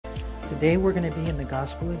Today we're going to be in the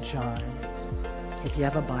Gospel of John. If you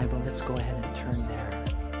have a Bible, let's go ahead and turn there.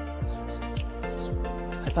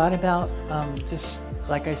 I thought about, just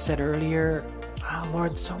like I said earlier,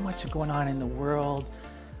 Lord, so much going on in the world,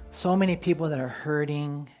 so many people that are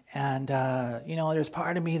hurting, and, there's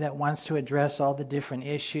part of me that wants to address all the different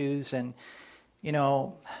issues and,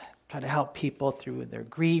 try to help people through their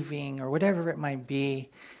grieving or whatever it might be.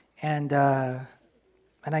 And I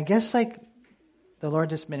guess the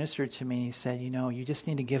Lord just ministered to me. He said, you just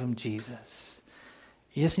need to give him Jesus.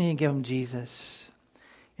 You just need to give him Jesus.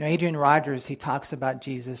 Adrian Rogers, he talks about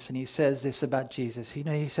Jesus, and he says this about Jesus.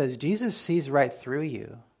 He says, Jesus sees right through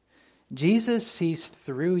you. Jesus sees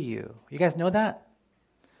through you. You guys know that?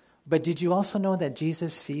 But did you also know that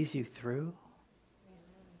Jesus sees you through?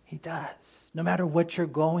 He does. No matter what you're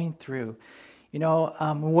going through.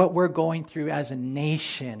 What we're going through as a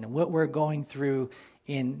nation, what we're going through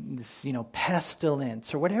in this,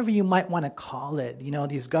 pestilence, or whatever you might want to call it,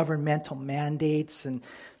 these governmental mandates, and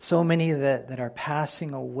so many that are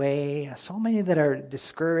passing away, so many that are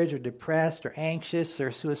discouraged or depressed or anxious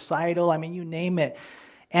or suicidal, you name it.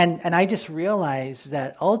 And I just realized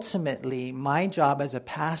that ultimately my job as a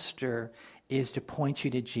pastor is to point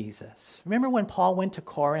you to Jesus. Remember when Paul went to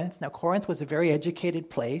Corinth? Now, Corinth was a very educated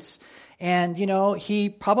place. And, he's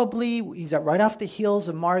right off the heels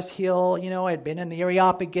of Mars Hill, had been in the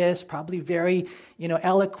Areopagus, probably very,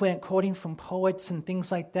 eloquent, quoting from poets and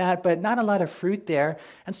things like that, but not a lot of fruit there.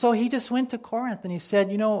 And so he just went to Corinth and he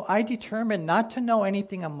said, I determined not to know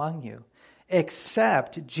anything among you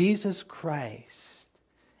except Jesus Christ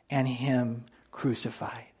and him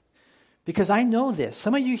crucified. Because I know this.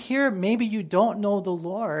 Some of you here, maybe you don't know the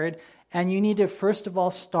Lord, and you need to first of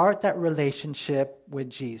all start that relationship with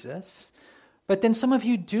Jesus. But then some of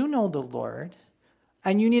you do know the Lord,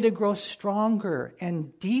 and you need to grow stronger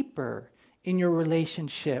and deeper in your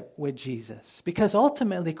relationship with Jesus. Because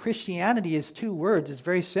ultimately Christianity is two words. It's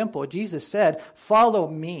very simple. Jesus said, follow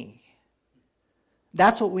me.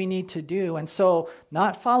 That's what we need to do. And so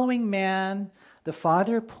not following man, the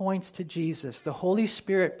Father points to Jesus. The Holy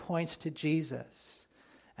Spirit points to Jesus.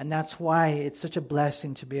 And that's why it's such a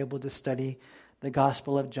blessing to be able to study the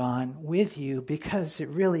Gospel of John with you, because it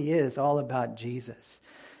really is all about Jesus.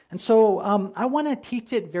 And so I want to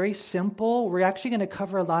teach it very simple. We're actually going to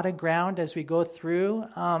cover a lot of ground as we go through.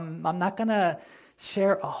 I'm not going to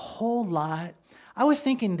share a whole lot. I was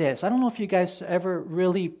thinking this. I don't know if you guys ever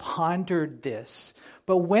really pondered this,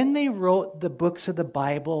 but when they wrote the books of the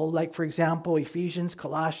Bible, like for example, Ephesians,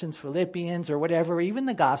 Colossians, Philippians, or whatever, even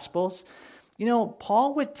the Gospels,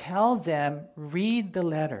 Paul would tell them, read the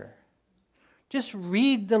letter. Just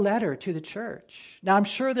read the letter to the church. Now, I'm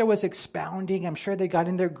sure there was expounding. I'm sure they got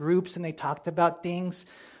in their groups and they talked about things.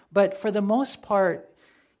 But for the most part,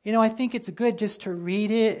 I think it's good just to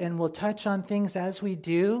read it, and we'll touch on things as we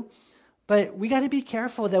do. But we got to be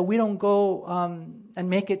careful that we don't go and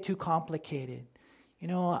make it too complicated.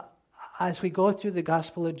 As we go through the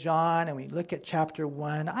Gospel of John and we look at chapter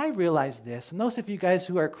 1, I realize this. And those of you guys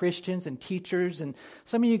who are Christians and teachers, and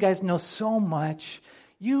some of you guys know so much,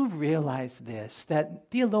 you realize this,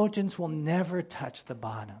 that theologians will never touch the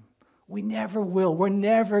bottom. We never will. We're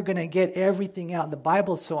never going to get everything out. The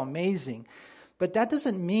Bible's so amazing. But that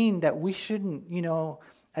doesn't mean that we shouldn't,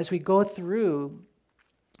 as we go through,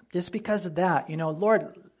 just because of that,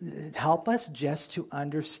 Lord, help us just to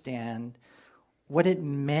understand what it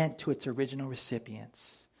meant to its original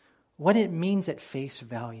recipients, what it means at face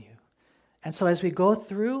value. And so as we go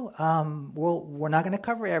through, we're not going to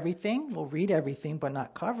cover everything. We'll read everything, but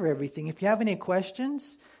not cover everything. If you have any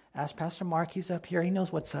questions, ask Pastor Mark. He's up here. He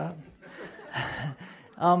knows what's up.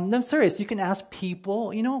 I'm serious. You can ask people,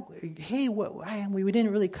 hey, we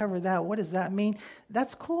didn't really cover that. What does that mean?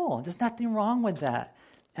 That's cool. There's nothing wrong with that.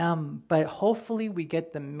 But hopefully we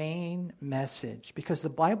get the main message, because the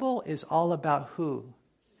Bible is all about who?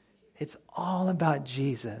 It's all about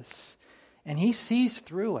Jesus. And he sees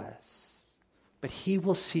through us, but he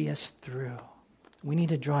will see us through. We need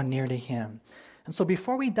to draw near to him. And so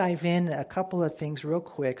before we dive in, a couple of things real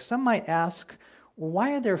quick. Some might ask, well,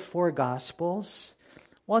 why are there 4 Gospels?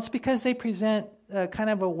 Well, it's because they present kind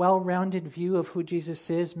of a well-rounded view of who Jesus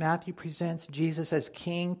is. Matthew presents Jesus as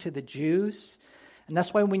king to the Jews. And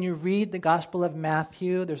that's why when you read the Gospel of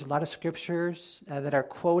Matthew, there's a lot of scriptures that are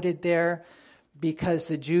quoted there, because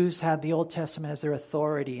the Jews had the Old Testament as their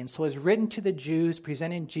authority. And so it's written to the Jews,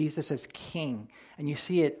 presenting Jesus as king. And you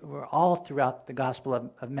see it all throughout the Gospel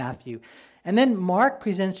of Matthew. And then Mark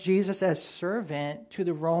presents Jesus as servant to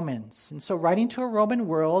the Romans. And so writing to a Roman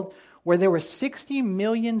world where there were 60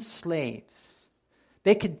 million slaves,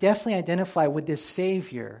 they could definitely identify with this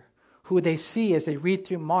Savior who they see as they read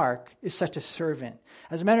through Mark is such a servant.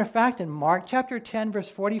 As a matter of fact, in Mark chapter 10, verse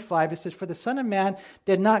 45, it says, "For the Son of Man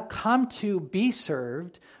did not come to be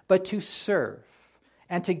served, but to serve,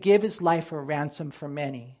 and to give his life a ransom for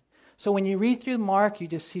many." So when you read through Mark, you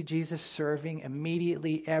just see Jesus serving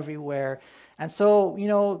immediately everywhere. And so,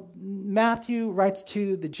 Matthew writes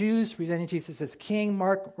to the Jews, presenting Jesus as king.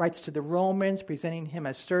 Mark writes to the Romans, presenting him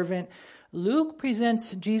as servant. Luke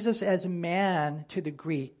presents Jesus as man to the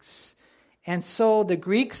Greeks. And so the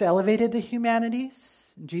Greeks elevated the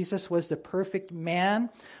humanities. Jesus was the perfect man,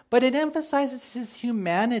 but it emphasizes his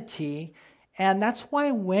humanity. And that's why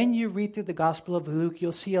when you read through the Gospel of Luke,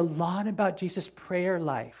 you'll see a lot about Jesus' prayer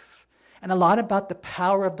life and a lot about the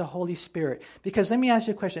power of the Holy Spirit. Because let me ask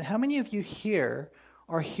you a question. How many of you here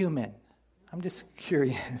are human? I'm just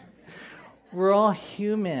curious. We're all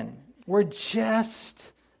human. We're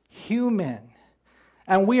just human.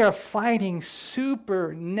 And we are fighting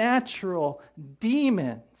supernatural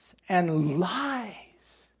demons and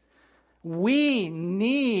lies. We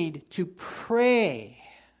need to pray.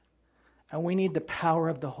 And we need the power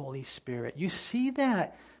of the Holy Spirit. You see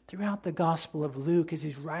that throughout the Gospel of Luke as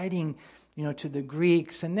he's writing, to the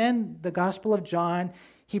Greeks. And then the Gospel of John,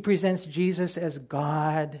 he presents Jesus as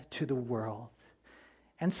God to the world.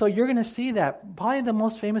 And so you're going to see that. Probably the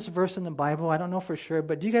most famous verse in the Bible, I don't know for sure,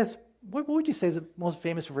 but you guys, what would you say is the most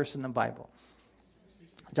famous verse in the Bible?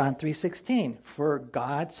 John 3:16. "For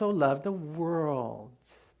God so loved the world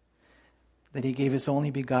that he gave his only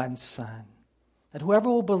begotten Son, that whoever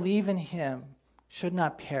will believe in him should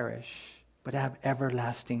not perish, but have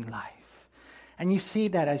everlasting life." And you see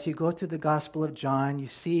that as you go through the Gospel of John, you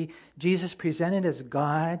see Jesus presented as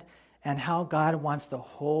God and how God wants the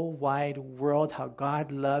whole wide world, how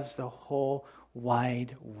God loves the whole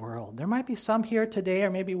wide world. There might be some here today or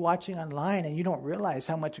maybe watching online and you don't realize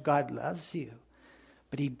how much God loves you.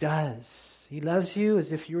 But he does. He loves you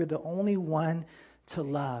as if you were the only one to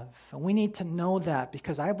love. And we need to know that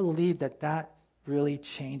because I believe that really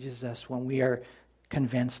changes us when we are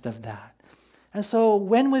convinced of that. And so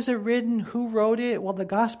when was it written? Who wrote it? Well, the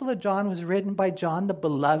Gospel of John was written by John the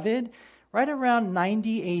Beloved right around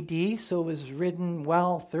 90 AD. So it was written,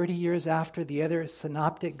 30 years after the other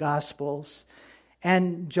synoptic Gospels.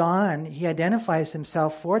 And John, he identifies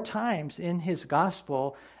himself 4 times in his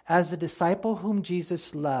Gospel as the disciple whom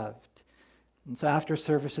Jesus loved. And so after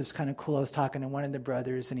service is kind of cool. I was talking to one of the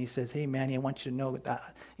brothers and he says, "Hey, Manny, I want you to know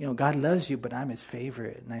that, God loves you, but I'm his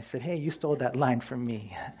favorite." And I said, "Hey, you stole that line from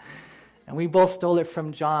me." And we both stole it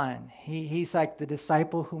from John. He's like the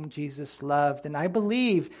disciple whom Jesus loved. And I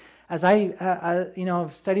believe, as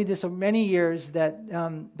I've studied this over many years,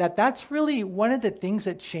 that's really one of the things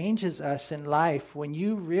that changes us in life when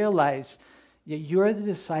you realize that you're the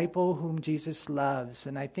disciple whom Jesus loves.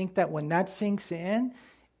 And I think that when that sinks in,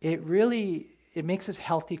 it makes us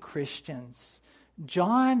healthy Christians.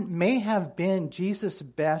 John may have been Jesus'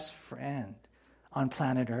 best friend on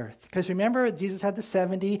planet Earth. Because remember, Jesus had the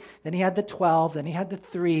 70, then he had the 12, then he had the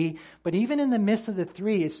 3. But even in the midst of the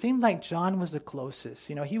 3, it seemed like John was the closest.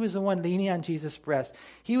 He was the one leaning on Jesus' breast.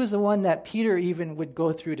 He was the one that Peter even would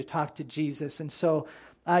go through to talk to Jesus. And so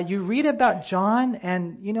you read about John,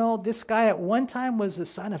 and this guy at one time was the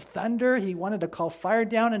son of thunder. He wanted to call fire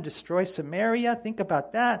down and destroy Samaria. Think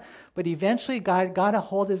about that. But eventually God got a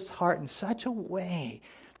hold of his heart in such a way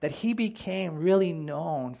that he became really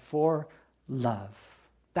known for love.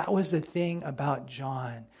 That was the thing about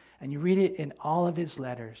John. And you read it in all of his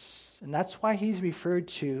letters. And that's why he's referred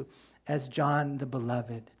to as John the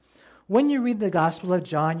Beloved. When you read the Gospel of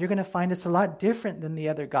John, you're going to find it's a lot different than the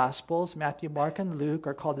other Gospels. Matthew, Mark, and Luke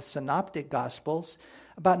are called the Synoptic Gospels.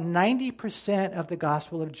 About 90% of the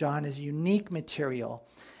Gospel of John is unique material.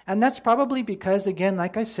 And that's probably because, again,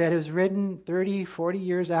 like I said, it was written 30, 40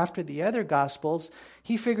 years after the other Gospels.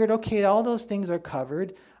 He figured, okay, all those things are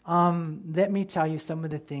covered. Let me tell you some of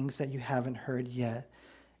the things that you haven't heard yet.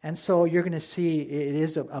 And so you're going to see it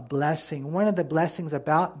is a blessing. One of the blessings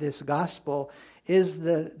about this gospel is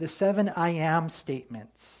the 7 I am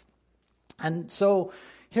statements. And so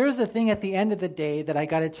here's the thing at the end of the day that I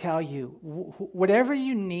got to tell you. Whatever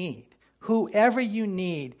you need, whoever you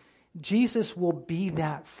need, Jesus will be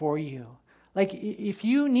that for you. Like if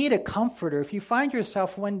you need a comforter, if you find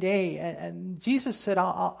yourself one day, and Jesus said,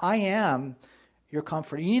 I am your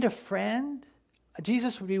comforter. You need a friend?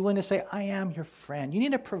 Jesus would be willing to say, I am your friend. You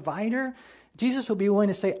need a provider? Jesus will be willing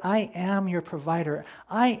to say, I am your provider.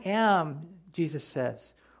 I am, Jesus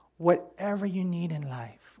says, whatever you need in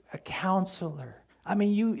life, a counselor, I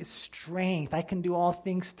mean, strength. I can do all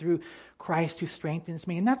things through Christ who strengthens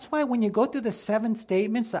me. And that's why when you go through the 7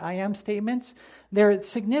 statements, the I am statements, they're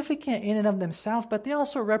significant in and of themselves, but they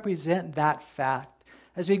also represent that fact.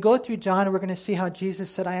 As we go through John, we're going to see how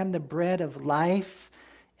Jesus said, I am the bread of life.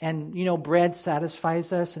 And, bread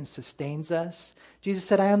satisfies us and sustains us. Jesus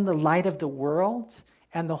said, I am the light of the world.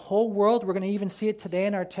 And the whole world, we're going to even see it today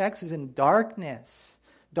in our text, is in darkness.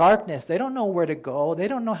 Darkness. They don't know where to go. They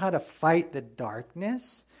don't know how to fight the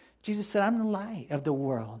darkness. Jesus said, I'm the light of the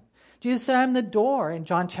world. Jesus said, I'm the door in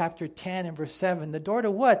John chapter 10 and verse 7. The door to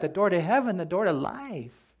what? The door to heaven, the door to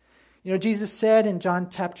life. Jesus said in John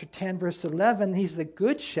chapter 10 verse 11, he's the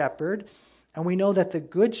good shepherd. And we know that the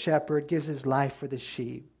good shepherd gives his life for the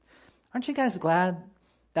sheep. Aren't you guys glad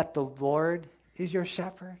that the Lord is your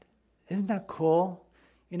shepherd? Isn't that cool?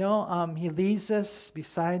 He leads us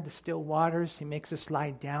beside the still waters. He makes us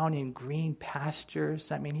lie down in green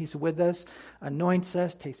pastures. I mean, he's with us, anoints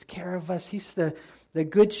us, takes care of us. He's the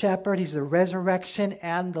good shepherd. He's the resurrection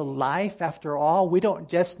and the life. After all, we don't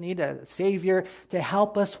just need a Savior to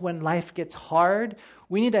help us when life gets hard.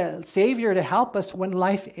 We need a Savior to help us when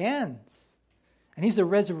life ends. And he's the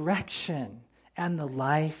resurrection and the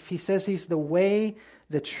life. He says he's the way,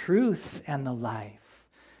 the truth, and the life.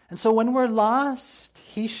 And so when we're lost,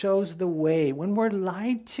 he shows the way. When we're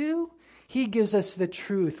lied to, he gives us the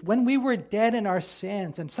truth. When we were dead in our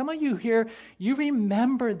sins, and some of you here, you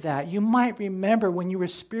remember that. You might remember when you were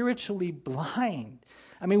spiritually blind.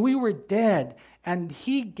 I mean, we were dead, and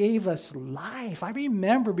he gave us life. I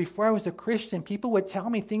remember before I was a Christian, people would tell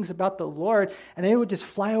me things about the Lord, and they would just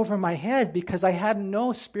fly over my head because I had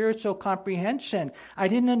no spiritual comprehension. I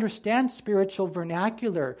didn't understand spiritual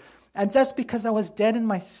vernacular. And that's because I was dead in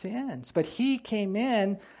my sins. But he came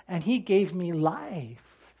in and he gave me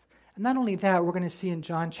life. And not only that, we're going to see in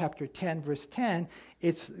John chapter 10, verse 10,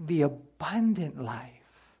 it's the abundant life.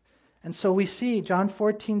 And so we see John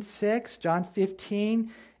 14:6, John 15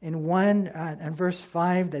 in 1 and verse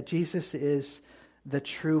 5 that Jesus is the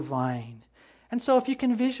true vine. And so if you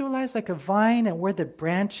can visualize like a vine and we're the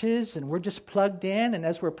branches and we're just plugged in, and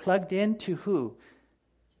as we're plugged in to who?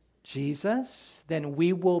 Jesus, then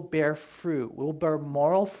we will bear fruit. We'll bear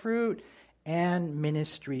moral fruit and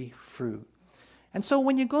ministry fruit. And so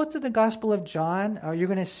when you go to the Gospel of John, you're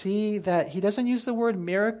going to see that he doesn't use the word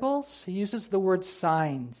miracles. He uses the word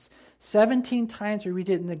signs. 17 times we read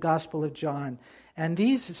it in the Gospel of John. And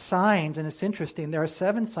these signs, and it's interesting, there are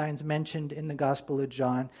 7 signs mentioned in the Gospel of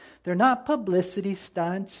John. They're not publicity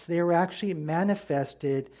stunts. They were actually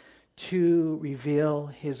manifested to reveal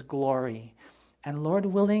his glory. And Lord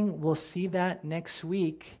willing, we'll see that next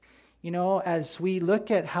week, as we look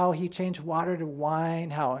at how he changed water to wine,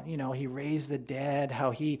 how, he raised the dead, how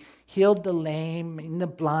he healed the lame and the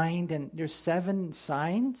blind, and there's 7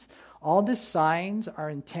 signs. All the signs are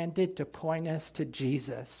intended to point us to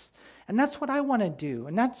Jesus. And that's what I want to do.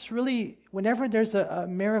 And that's really, whenever there's a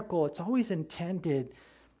miracle, it's always intended,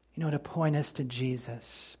 to point us to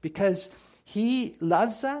Jesus. Because he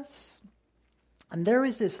loves us. And there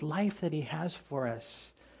is this life that he has for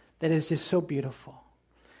us that is just so beautiful.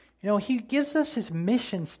 He gives us his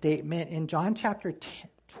mission statement in John chapter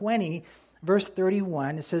 20, verse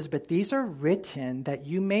 31. It says, but these are written that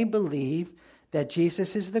you may believe that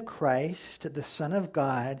Jesus is the Christ, the Son of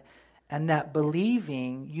God, and that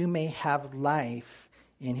believing you may have life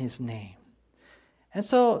in his name. And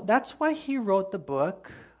so that's why he wrote the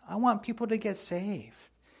book. I want people to get saved.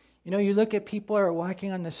 You look at people who are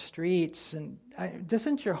walking on the streets, and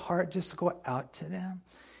doesn't your heart just go out to them?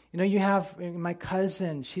 You have my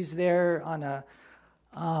cousin. She's there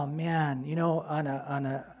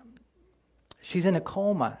she's in a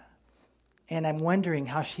coma, and I'm wondering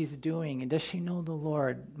how she's doing, and does she know the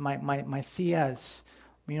Lord? My tias,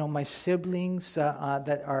 my siblings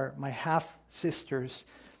that are my half sisters.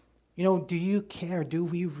 Do you care? Do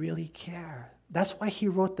we really care? That's why he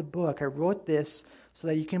wrote the book. I wrote this so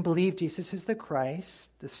that you can believe Jesus is the Christ,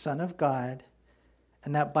 the Son of God,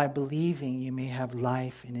 and that by believing you may have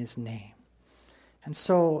life in his name. And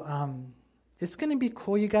so it's going to be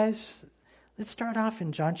cool, you guys. Let's start off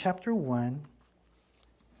in John chapter 1.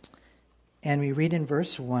 And we read in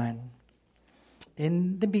verse 1,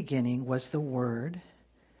 in the beginning was the Word,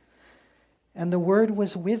 and the Word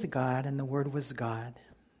was with God, and the Word was God.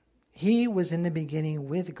 He was in the beginning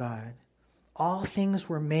with God. All things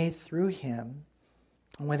were made through him,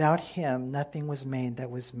 and without him nothing was made that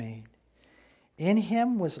was made. In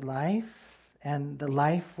him was life, and the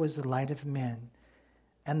life was the light of men.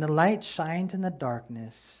 And the light shined in the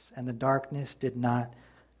darkness, and the darkness did not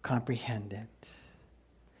comprehend it.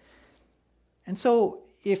 And so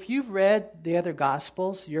if you've read the other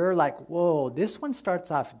Gospels, you're like, whoa, this one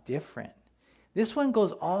starts off different. This one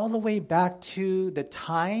goes all the way back to the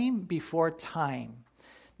time before time.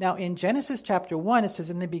 Now, in Genesis chapter 1, it says,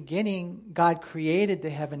 in the beginning, God created the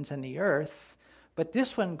heavens and the earth. But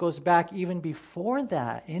this one goes back even before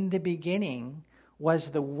that. In the beginning was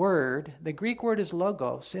the Word. The Greek word is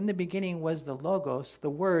logos. In the beginning was the logos, the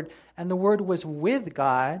Word. And the Word was with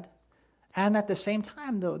God. And at the same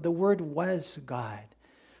time, the Word was God.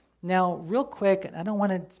 Now, real quick, I don't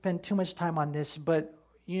want to spend too much time on this, but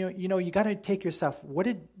you got to take yourself. What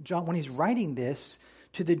did John, when he's writing this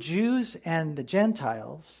to the Jews and the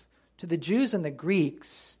Gentiles, to the Jews and the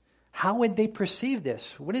Greeks, how would they perceive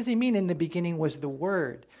this? What does he mean in the beginning was the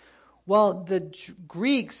Word? Well, the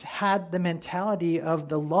Greeks had the mentality of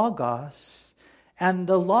the Logos, and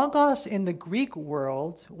the Logos in the Greek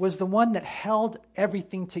world was the one that held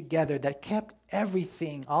everything together, that kept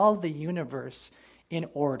everything, all the universe, in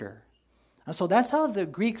order. And so that's how the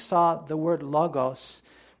Greeks saw the word Logos.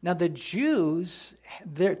 Now the Jews,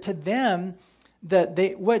 to them,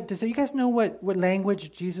 you guys know what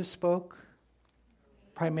language Jesus spoke?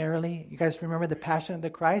 Primarily, you guys remember the Passion of the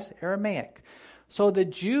Christ? Aramaic. So the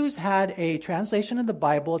Jews had a translation of the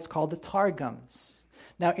Bible. It's called the Targums.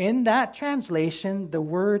 Now in that translation, the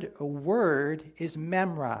word is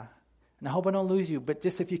memra. And I hope I don't lose you, but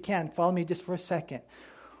just if you can, follow me just for a second.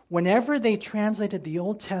 Whenever they translated the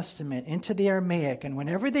Old Testament into the Aramaic, and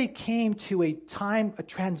whenever they came to a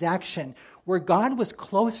transaction where God was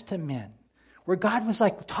close to men, where God was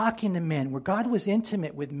like talking to men, where God was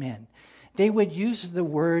intimate with men, they would use the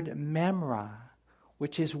word memra,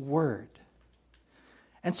 which is word.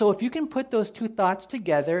 And so if you can put those two thoughts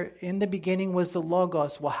together, in the beginning was the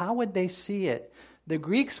Logos, well, how would they see it? The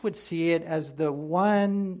Greeks would see it as the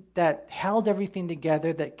one that held everything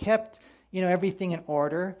together, that kept everything in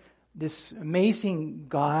order, this amazing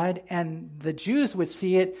God, and the Jews would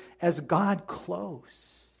see it as God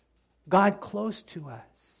close to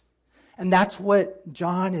us. And that's what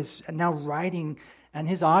John is now writing, and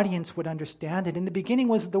his audience would understand it. In the beginning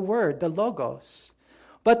was the Word, the Logos.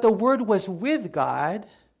 But the Word was with God,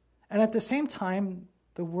 and at the same time,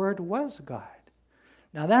 the Word was God.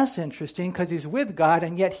 Now that's interesting, because he's with God,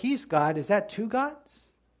 and yet he's God. Is that two gods?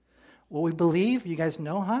 What we believe, you guys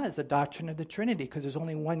know, is the doctrine of the Trinity, because there's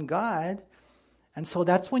only one God. And so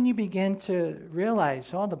that's when you begin to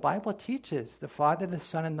realize, the Bible teaches the Father, the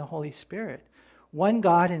Son, and the Holy Spirit. One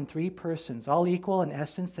God in three persons, all equal in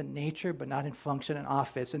essence and nature, but not in function and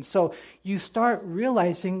office. And so you start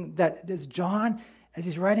realizing that as John, as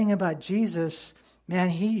he's writing about Jesus, man,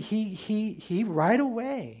 he right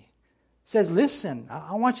away says, listen,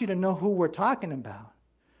 I want you to know who we're talking about.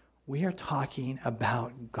 We are talking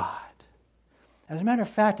about God. As a matter of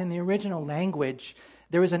fact, in the original language,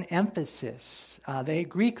 there was an emphasis. The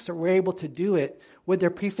Greeks were able to do it with their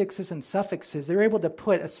prefixes and suffixes. They were able to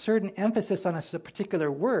put a certain emphasis on a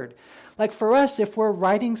particular word. Like for us, if we're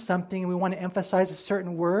writing something and we want to emphasize a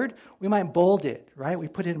certain word, we might bold it, right? We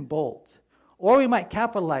put it in bold. Or we might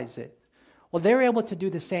capitalize it. Well, they were able to do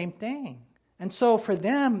the same thing. And so for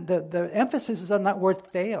them, the emphasis is on that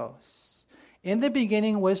word theos. In the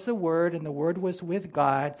beginning was the Word, and the Word was with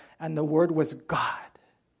God, and the Word was God.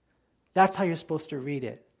 That's how you're supposed to read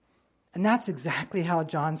it. And that's exactly how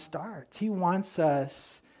John starts. He wants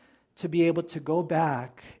us to be able to go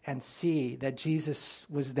back and see that Jesus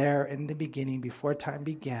was there in the beginning, before time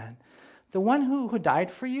began. The one who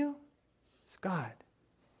died for you is God.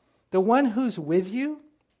 The one who's with you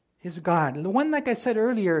is God. And the one, like I said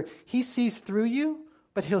earlier, he sees through you,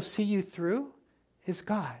 but he'll see you through, is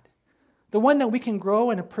God. The one that we can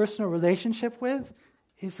grow in a personal relationship with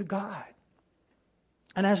is God.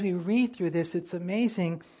 And as we read through this, it's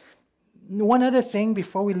amazing. One other thing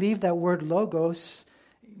before we leave that word logos,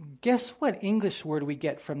 guess what English word we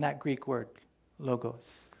get from that Greek word,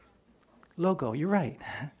 logos? Logo, you're right.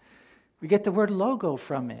 We get the word logo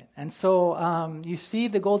from it. And so you see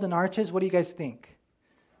the golden arches, what do you guys think?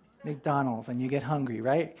 McDonald's, and you get hungry,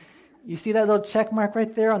 right? You see that little check mark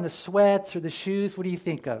right there on the sweats or the shoes, what do you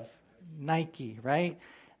think of? Nike, right?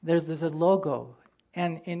 There's a logo.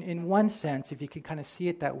 And in one sense, if you can kind of see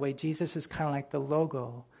it that way, Jesus is kind of like the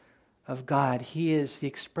logo of God. He is the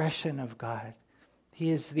expression of God.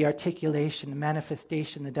 He is the articulation, the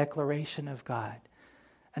manifestation, the declaration of God.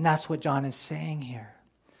 And that's what John is saying here.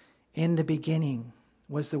 In the beginning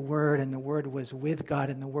was the Word, and the Word was with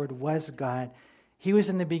God, and the Word was God. He was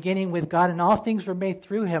in the beginning with God, and all things were made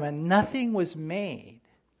through him, and nothing was made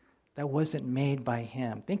that wasn't made by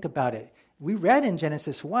him. Think about it. We read in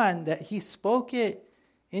Genesis 1 that he spoke it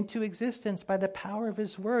into existence by the power of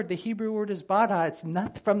his word. The Hebrew word is bada. It's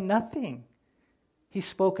not from nothing. He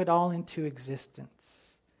spoke it all into existence.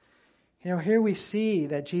 Here we see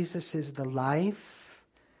that Jesus is the life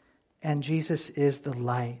and Jesus is the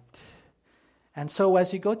light. And so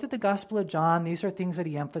as you go through the Gospel of John, these are things that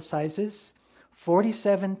he emphasizes.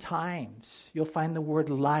 47 times you'll find the word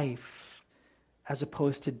life as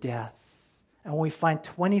opposed to death. And when we find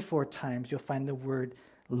 24 times, you'll find the word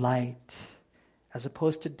light as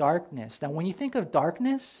opposed to darkness. Now, when you think of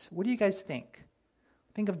darkness, what do you guys think?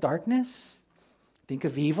 Think of darkness? Think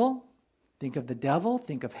of evil? Think of the devil?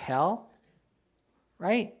 Think of hell?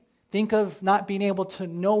 Right? Think of not being able to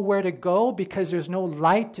know where to go because there's no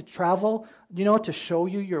light to travel, to show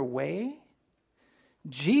you your way.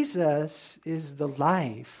 Jesus is the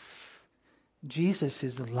life. Jesus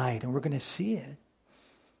is the light, and we're going to see it.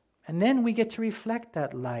 And then we get to reflect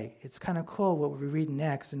that light. It's kind of cool what we read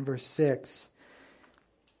next in verse 6.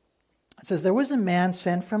 It says, there was a man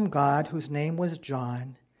sent from God whose name was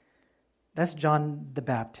John. That's John the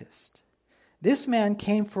Baptist. This man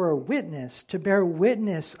came for a witness, to bear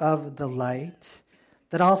witness of the light,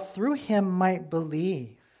 that all through him might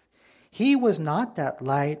believe. He was not that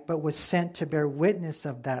light, but was sent to bear witness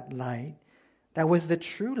of that light. That was the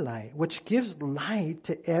true light, which gives light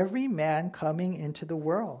to every man coming into the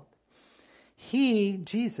world. He,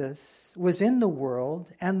 Jesus, was in the world,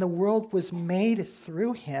 and the world was made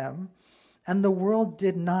through him, and the world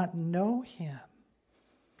did not know him.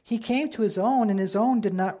 He came to his own, and his own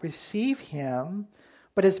did not receive him.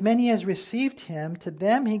 But as many as received him, to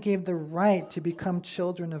them he gave the right to become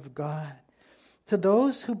children of God, to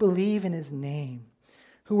those who believe in his name,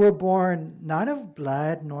 who were born not of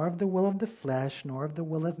blood, nor of the will of the flesh, nor of the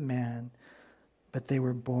will of man, but they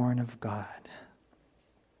were born of God.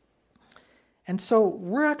 And so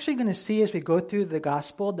we're actually going to see as we go through the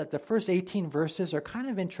gospel that the first 18 verses are kind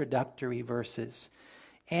of introductory verses.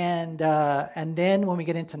 And then when we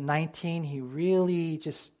get into 19, he really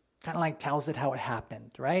just kind of like tells it how it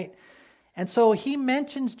happened, right? And so he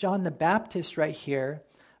mentions John the Baptist right here,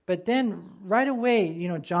 but then right away,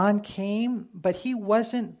 John came, but he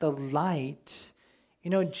wasn't the light.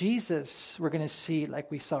 Jesus, we're going to see, like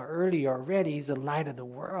we saw earlier already, he's the light of the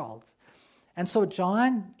world. And so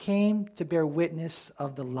John came to bear witness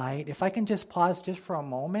of the light. If I can just pause just for a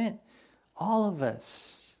moment, all of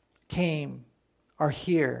us are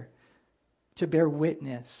here to bear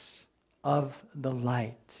witness of the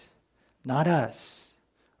light, not us.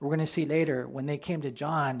 We're going to see later when they came to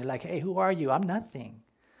John, they're like, hey, who are you? I'm nothing.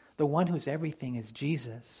 The one who's everything is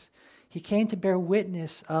Jesus. He came to bear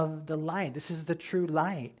witness of the light. This is the true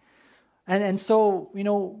light. And so,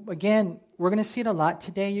 again, we're going to see it a lot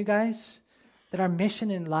today, you guys, that our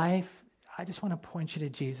mission in life, I just want to point you to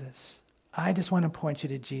Jesus. I just want to point you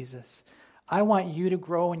to Jesus. I want you to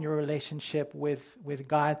grow in your relationship with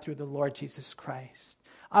God through the Lord Jesus Christ.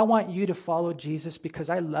 I want you to follow Jesus because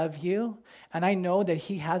I love you and I know that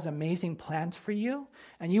he has amazing plans for you,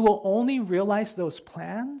 and you will only realize those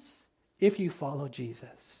plans if you follow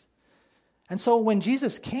Jesus. And so when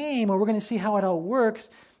Jesus came, and we're going to see how it all works,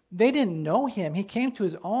 they didn't know him. He came to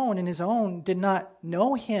his own, and his own did not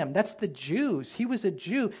know him. That's the Jews. He was a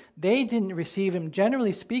Jew. They didn't receive him.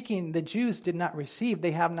 Generally speaking, the Jews did not receive.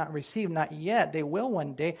 They have not received, not yet. They will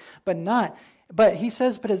one day, but not. But he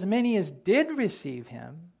says, but as many as did receive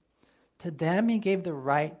him, to them he gave the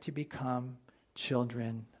right to become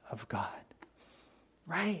children of God.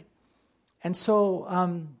 Right? And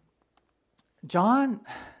so, John,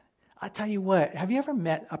 I'll tell you what, have you ever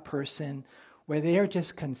met a person where they are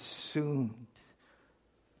just consumed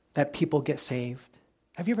that people get saved?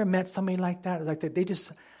 Have you ever met somebody like that? Like that they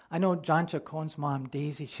just, I know John Chacon's mom,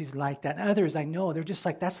 Daisy, she's like that. And others I know, they're just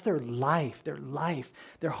like, that's their life.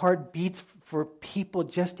 Their heart beats for people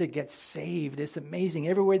just to get saved. It's amazing.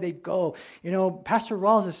 Everywhere they go. Pastor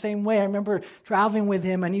Rawls the same way. I remember traveling with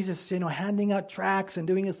him and he's just, handing out tracts and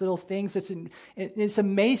doing his little things. It's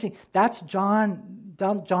amazing. That's John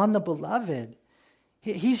the Beloved.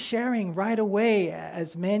 He's sharing right away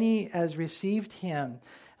as many as received him.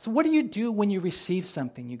 So what do you do when you receive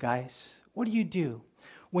something, you guys? What do you do?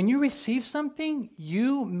 When you receive something,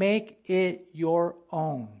 you make it your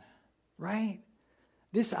own, right?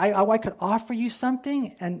 I could offer you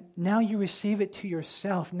something, and now you receive it to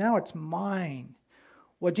yourself. Now it's mine.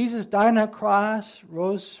 Well, Jesus died on a cross,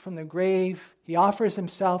 rose from the grave. He offers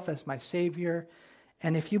himself as my Savior.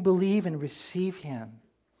 And if you believe and receive him,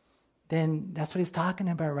 then that's what he's talking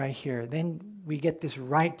about right here. Then we get this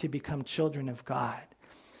right to become children of God.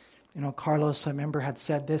 Carlos, I remember, had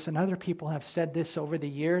said this, and other people have said this over the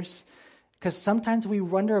years, because sometimes we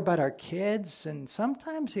wonder about our kids, and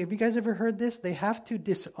sometimes, have you guys ever heard this? They have to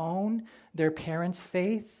disown their parents'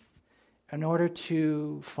 faith in order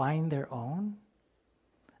to find their own.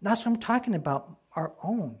 That's what I'm talking about, our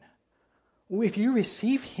own. If you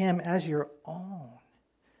receive him as your own,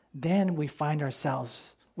 then we find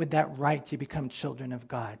ourselves with that right to become children of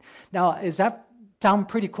God. Now, does that sound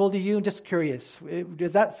pretty cool to you? Just curious.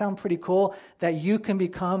 Does that sound pretty cool that you can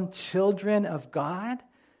become children of God?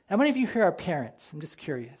 How many of you here are parents? I'm just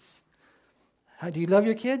curious. Do you love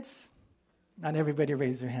your kids? Not everybody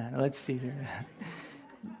raised their hand. Let's see here.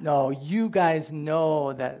 No, you guys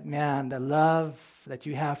know that, man, the love that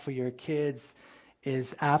you have for your kids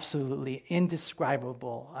is absolutely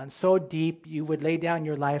indescribable and so deep you would lay down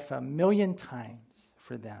your life 1,000,000 times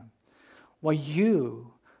for them. Well,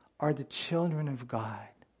 you are the children of God.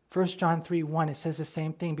 1 John 3:1, it says the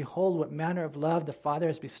same thing. Behold, what manner of love the Father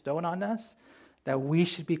has bestowed on us, that we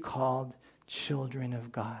should be called children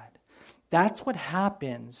of God. That's what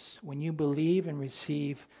happens when you believe and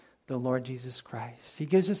receive the Lord Jesus Christ. He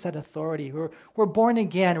gives us that authority. We're born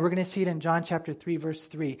again. We're going to see it in John chapter 3, verse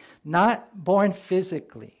 3. Not born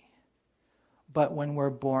physically, but when we're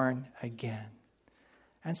born again.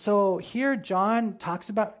 And so here John talks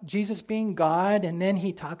about Jesus being God, and then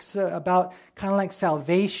he talks about kind of like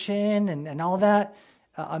salvation and all that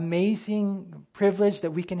amazing privilege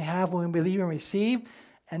that we can have when we believe and receive.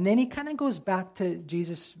 And then he kind of goes back to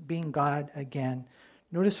Jesus being God again.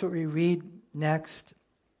 Notice what we read next.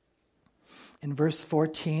 In verse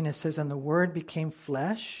 14, it says, "And the Word became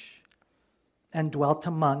flesh and dwelt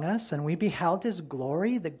among us, and we beheld his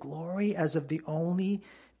glory, the glory as of the only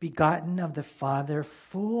begotten of the Father,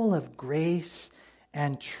 full of grace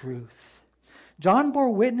and truth. John bore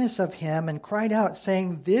witness of him and cried out,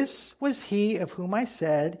 saying, This was he of whom I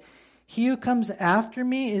said, He who comes after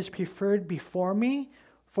me is preferred before me,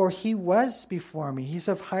 for he was before me. He's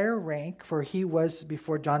of higher rank, for he was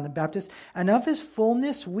before John the Baptist. And of his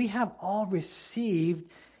fullness we have all received,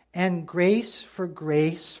 and grace for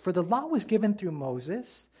grace. For the law was given through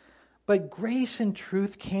Moses, but grace and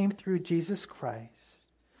truth came through Jesus Christ.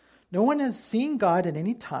 No one has seen God at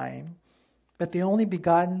any time, but the only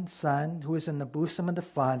begotten Son, who is in the bosom of the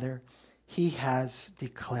Father, he has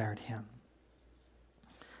declared him."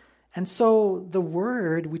 And so the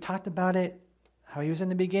Word, we talked about it, how he was in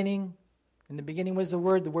the beginning. In the beginning was the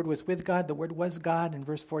Word was with God, the Word was God. And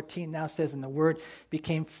verse 14 now says, "And the Word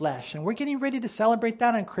became flesh." And we're getting ready to celebrate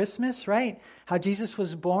that on Christmas, right? How Jesus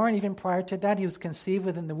was born. Even prior to that, he was conceived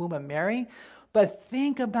within the womb of Mary. But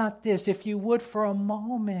think about this, if you would, for a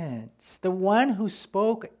moment. The one who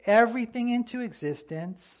spoke everything into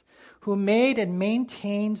existence, who made and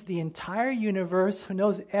maintains the entire universe, who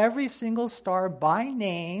knows every single star by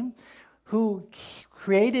name, who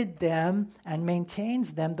created them and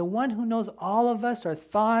maintains them, the one who knows all of us, our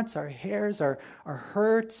thoughts, our hairs, our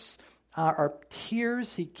hurts, our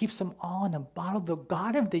tears, he keeps them all in a bottle. The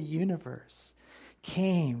God of the universe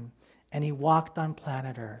came and he walked on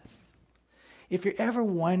planet Earth. If you're ever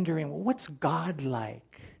wondering, well, what's God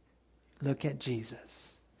like? Look at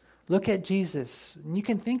Jesus. Look at Jesus. And you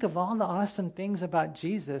can think of all the awesome things about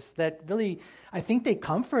Jesus that really, I think they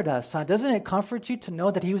comfort us. Huh? Doesn't it comfort you to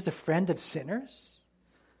know that he was a friend of sinners?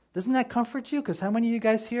 Doesn't that comfort you? Because how many of you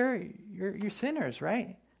guys here, you're sinners,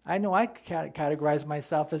 right? I know I categorize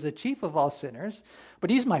myself as a chief of all sinners, but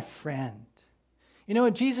he's my friend. You know,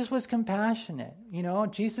 Jesus was compassionate. You know,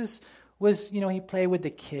 Jesus was, he played with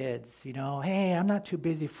the kids. Hey, I'm not too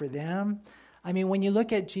busy for them. I mean, when you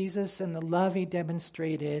look at Jesus and the love he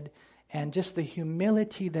demonstrated and just the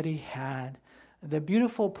humility that he had, the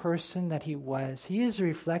beautiful person that he is a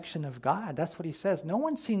reflection of God. That's what he says. No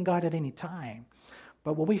one's seen God at any time.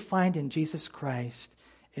 But what we find in Jesus Christ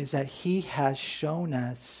is that he has shown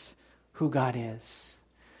us who God is.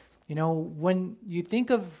 When you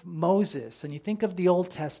think of Moses and you think of the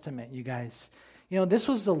Old Testament, you guys, this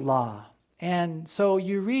was the law. And so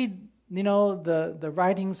you read the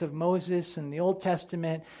writings of Moses and the Old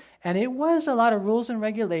Testament, and it was a lot of rules and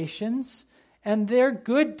regulations, and they're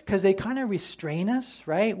good because they kind of restrain us,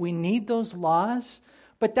 right? We need those laws,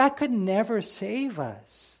 but that could never save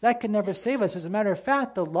us. That could never save us. As a matter of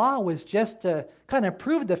fact, the law was just to kind of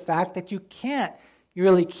prove the fact that you can't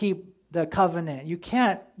really keep the covenant. You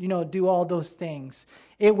can't, do all those things.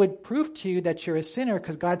 It would prove to you that you're a sinner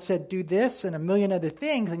because God said do this and 1,000,000 other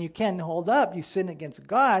things, and you can't hold up. You sin against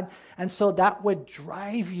God. And so that would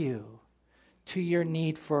drive you to your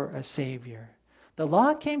need for a Savior. The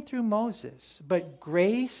law came through Moses, but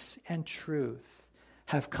grace and truth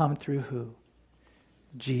have come through who?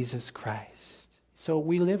 Jesus Christ. So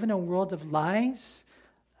we live in a world of lies.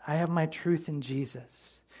 I have my truth in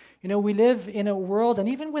Jesus. We live in a world, and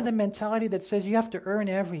even with a mentality that says you have to earn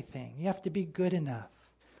everything. You have to be good enough.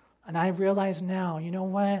 And I realize now, you know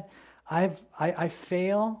what? I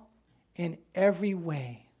fail in every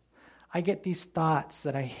way. I get these thoughts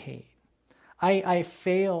that I hate. I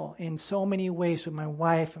fail in so many ways with my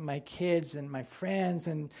wife and my kids and my friends.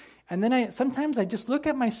 And then sometimes I just look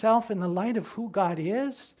at myself in the light of who God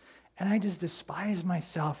is, and I just despise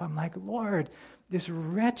myself. I'm like, Lord, this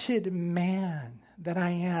wretched man that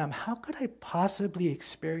I am, how could I possibly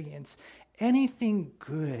experience anything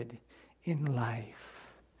good in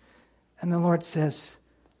life? And the Lord says,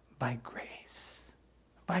 by grace.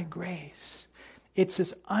 By grace. It's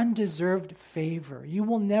this undeserved favor. You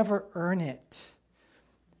will never earn it.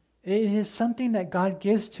 It is something that God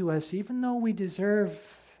gives to us. Even though we deserve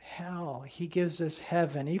hell, He gives us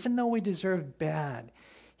heaven. Even though we deserve bad,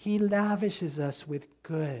 He lavishes us with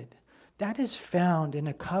good. That is found in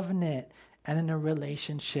a covenant and in a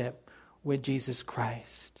relationship with Jesus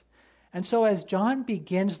Christ. And so as John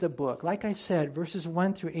begins the book, like I said, verses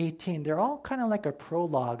 1 through 18, they're all kind of like a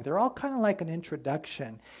prologue. They're all kind of like an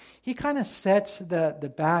introduction. He kind of sets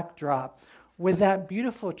the backdrop with that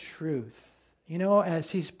beautiful truth,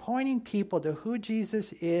 as he's pointing people to who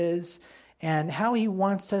Jesus is and how He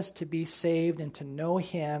wants us to be saved and to know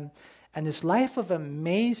Him, and this life of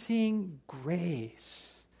amazing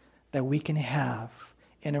grace that we can have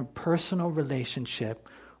in a personal relationship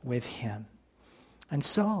with Him. And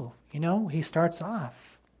so, he starts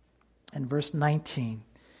off in verse 19.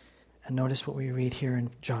 And notice what we read here in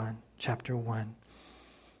John chapter 1.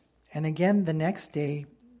 And again, the next day,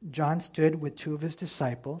 John stood with two of his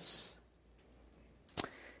disciples.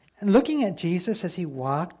 And looking at Jesus as he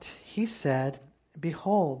walked, he said,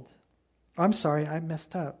 Behold. Oh, I'm sorry, I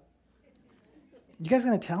messed up. You guys are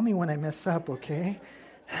going to tell me when I mess up, okay?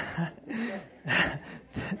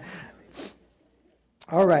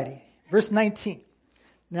 Alrighty, verse 19.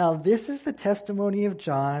 Now this is the testimony of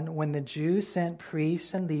John when the Jews sent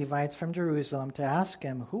priests and Levites from Jerusalem to ask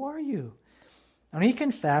him, Who are you? And he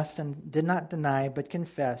confessed and did not deny, but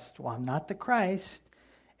confessed, Well, I'm not the Christ.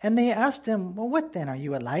 And they asked him, Well, what then? Are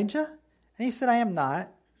you Elijah? And he said, I am not.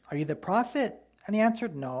 Are you the prophet? And he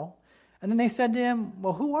answered, No. And then they said to him,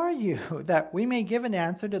 Well, who are you? That we may give an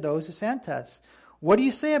answer to those who sent us. What do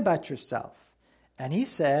you say about yourself? And he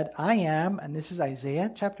said, I am, and this is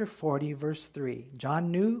Isaiah chapter 40, verse 3.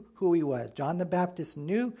 John knew who he was. John the Baptist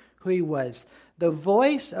knew who he was. The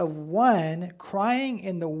voice of one crying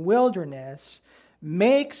in the wilderness,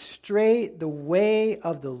 Make straight the way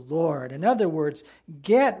of the Lord. In other words,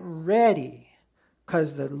 get ready,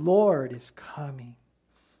 because the Lord is coming,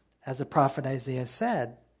 as the prophet Isaiah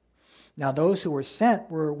said. Now those who were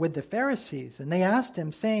sent were with the Pharisees, and they asked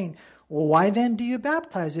him, saying, Well, why then do you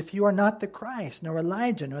baptize if you are not the Christ, nor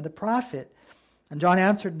Elijah, nor the prophet? And John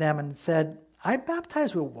answered them and said, I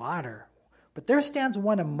baptize with water, but there stands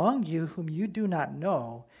one among you whom you do not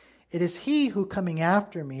know. It is he who coming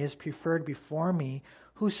after me is preferred before me,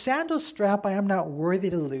 whose sandal strap I am not worthy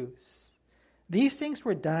to loose. These things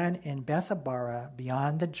were done in Bethabara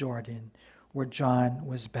beyond the Jordan, where John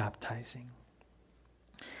was baptizing.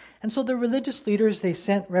 And so the religious leaders, they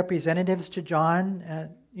sent representatives to John,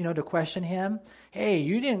 to question him. Hey,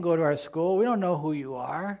 you didn't go to our school. We don't know who you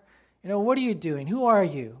are. What are you doing? Who are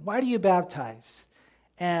you? Why do you baptize?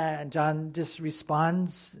 And John just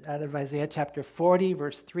responds out of Isaiah chapter 40,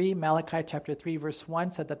 verse 3. Malachi chapter 3, verse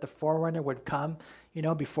 1 said that the forerunner would come,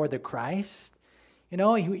 before the Christ.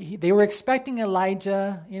 They were expecting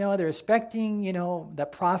Elijah. They were expecting, the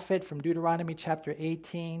prophet from Deuteronomy chapter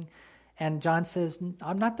 18. And John says,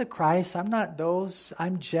 I'm not the Christ. I'm not those.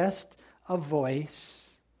 I'm just a voice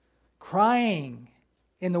crying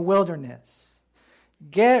in the wilderness.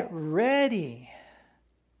 Get ready,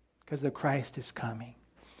 because the Christ is coming.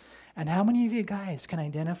 And how many of you guys can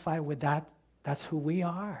identify with that? That's who we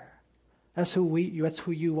are. That's who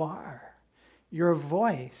you are. You're a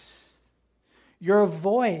voice. You're a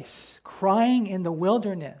voice crying in the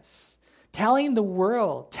wilderness, telling the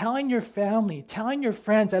world, telling your family, telling your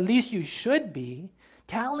friends, at least you should be,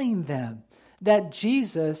 telling them that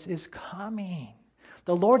Jesus is coming.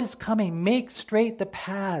 The Lord is coming. Make straight the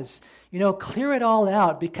paths. Clear it all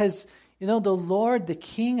out, because the Lord, the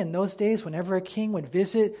king in those days, whenever a king would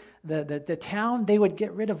visit the town, they would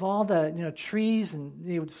get rid of all the trees, and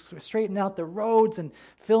they would straighten out the roads and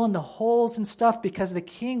fill in the holes and stuff, because the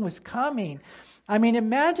king was coming. I mean,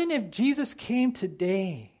 imagine if Jesus came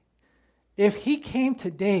today. If he came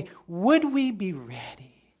today, would we be ready?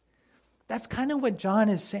 That's kind of what John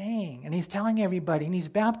is saying. And he's telling everybody, and he's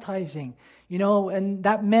baptizing, and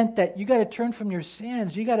that meant that you got to turn from your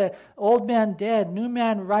sins. You got to, old man dead, new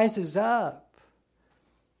man rises up.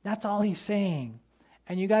 That's all he's saying.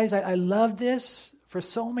 And you guys, I love this for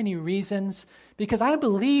so many reasons, because I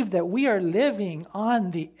believe that we are living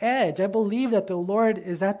on the edge. I believe that the Lord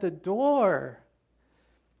is at the door.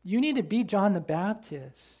 You need to be John the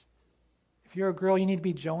Baptist. If you're a girl, you need to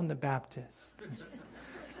be Joan the Baptist.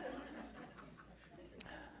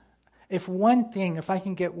 If I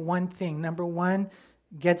can get one thing, number one,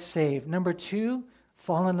 get saved. Number two,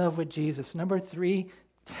 fall in love with Jesus. Number three,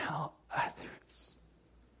 tell others.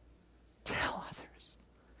 Tell others.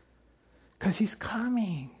 Because he's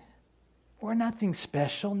coming. We're nothing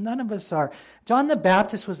special. None of us are. John the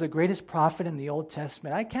Baptist was the greatest prophet in the Old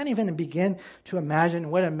Testament. I can't even begin to imagine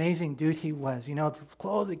what an amazing dude he was.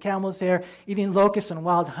 Clothed with camel's hair, eating locusts and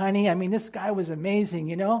wild honey. I mean, this guy was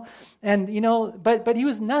amazing, And, but he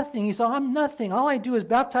was nothing. He said, I'm nothing. All I do is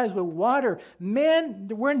baptize with water. Man,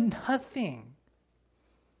 we're nothing.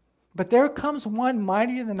 But there comes one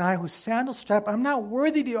mightier than I, whose sandal strap I'm not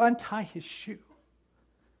worthy to untie his shoe.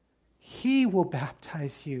 He will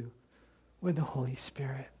baptize you with the Holy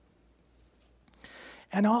Spirit.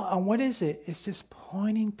 And what is it? It's just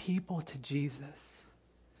pointing people to Jesus.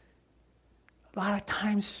 A lot of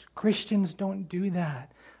times Christians don't do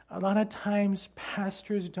that. A lot of times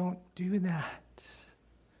pastors don't do that.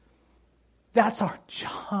 That's our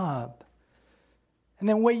job. And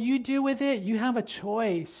then what you do with it, you have a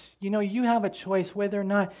choice. You have a choice whether or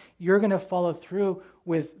not you're going to follow through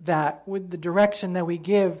with that, with the direction that we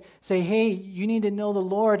give. Say, hey, you need to know the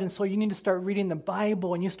Lord, and so you need to start reading the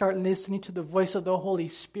Bible, and you start listening to the voice of the Holy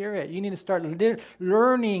Spirit. You need to start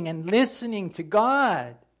learning and listening to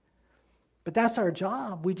God. But that's our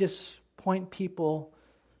job. We just point people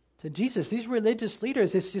to Jesus. These religious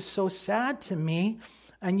leaders, it's just so sad to me.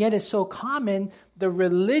 And yet it's so common. The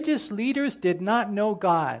religious leaders did not know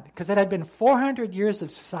God because it had been 400 years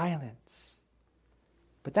of silence.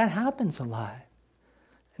 But that happens a lot.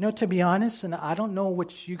 To be honest, and I don't know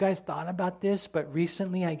what you guys thought about this, but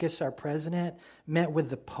recently I guess our president met with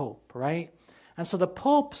the Pope, right? And so the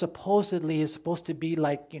Pope supposedly is supposed to be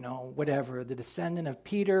like, the descendant of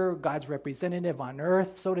Peter, God's representative on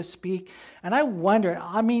earth, so to speak. And I wonder,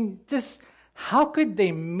 just how could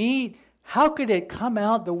they meet? How could it come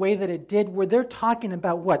out the way that it did, where they're talking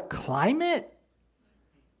about what, climate?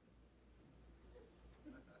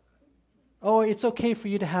 Oh, it's okay for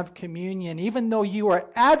you to have communion, even though you are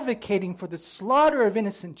advocating for the slaughter of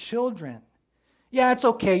innocent children. Yeah, it's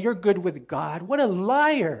okay, you're good with God. What a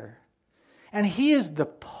liar. And he is the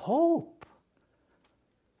Pope.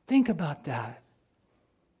 Think about that.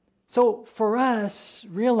 So for us,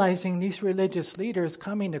 realizing these religious leaders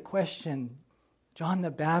coming to question John the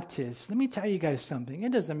Baptist, let me tell you guys something.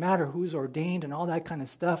 It doesn't matter who's ordained and all that kind of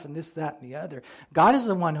stuff and this, that, and the other. God is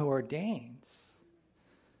the one who ordains.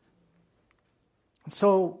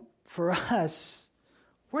 So for us,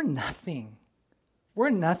 we're nothing.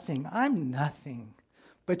 We're nothing. I'm nothing.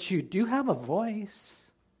 But you do have a voice.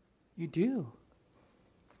 You do.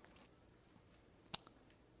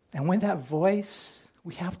 And with that voice,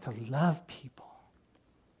 we have to love people.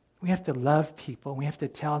 We have to love people. We have to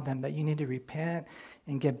tell them that you need to repent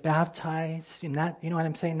and get baptized. You know what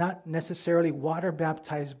I'm saying? Not necessarily water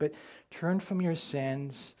baptized, but turn from your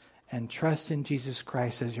sins and trust in Jesus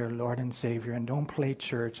Christ as your Lord and Savior. And don't play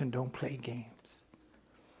church and don't play games.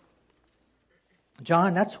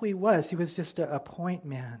 John, that's who he was. He was just a point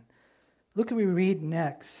man. Look what we read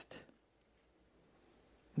next.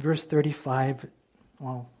 Verse 35.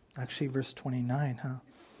 Well, actually verse 29, huh?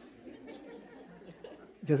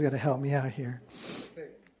 You guys got to help me out here.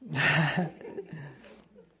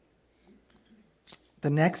 The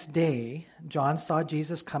next day, John saw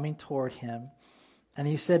Jesus coming toward him, and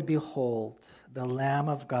he said, "Behold, the Lamb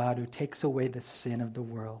of God who takes away the sin of the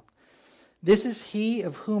world. This is he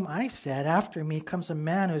of whom I said, after me comes a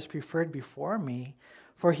man who is preferred before me,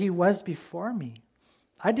 for he was before me.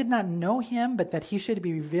 I did not know him, but that he should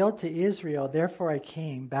be revealed to Israel. Therefore I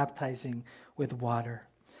came, baptizing with water."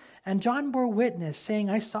 And John bore witness,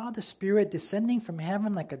 saying, "I saw the Spirit descending from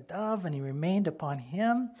heaven like a dove, and he remained upon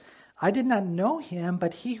him. I did not know him,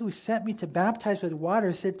 but he who sent me to baptize with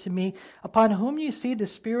water said to me, Upon whom you see the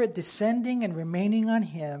Spirit descending and remaining on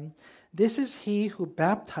him, this is he who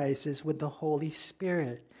baptizes with the Holy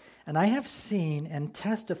Spirit. And I have seen and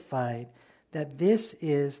testified that this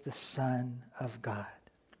is the Son of God."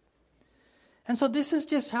 And so this is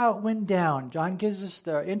just how it went down. John gives us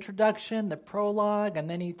the introduction, the prologue, and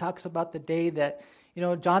then he talks about the day that,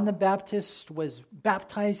 John the Baptist was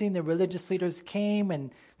baptizing, the religious leaders came,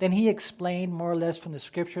 and then he explained more or less from the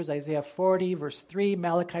scriptures, Isaiah 40, verse 3,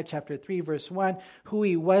 Malachi chapter 3, verse 1, who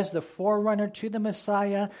he was, the forerunner to the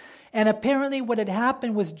Messiah. And apparently what had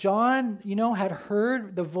happened was John, had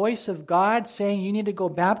heard the voice of God saying, you need to go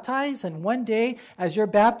baptize. And one day, as you're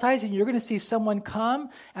baptizing, you're going to see someone come.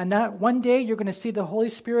 And that one day, you're going to see the Holy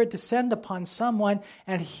Spirit descend upon someone.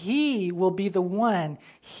 And he will be the one.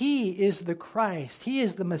 He is the Christ. He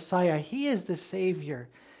is the Messiah. He is the Savior.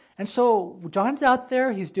 And so John's out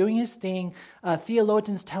there, he's doing his thing.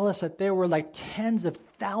 Theologians tell us that there were like tens of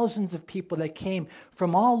thousands of people that came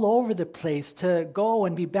from all over the place to go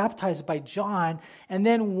and be baptized by John. And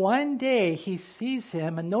then one day he sees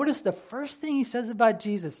him, and notice the first thing he says about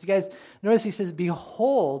Jesus. You guys notice he says,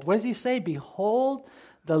 behold. What does he say? Behold,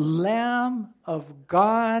 the Lamb of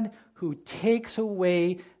God who takes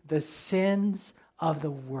away the sins of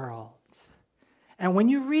the world. And when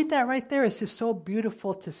you read that right there, it's just so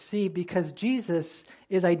beautiful to see, because Jesus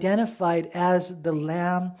is identified as the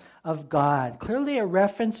Lamb of God. Clearly a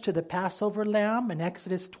reference to the Passover lamb in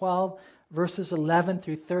Exodus 12, verses 11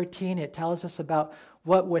 through 13. It tells us about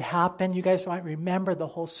what would happen. You guys might remember the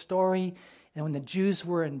whole story. And when the Jews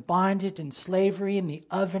were in bondage and slavery in the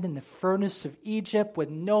oven and the furnace of Egypt with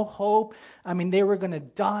no hope, they were going to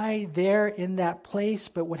die there in that place.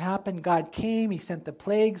 But what happened? God came, he sent the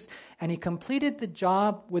plagues, and he completed the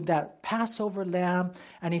job with that Passover lamb.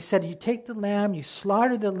 And he said, you take the lamb, you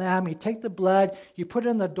slaughter the lamb, you take the blood, you put it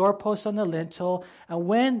on the doorpost on the lintel. And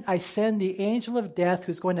when I send the angel of death,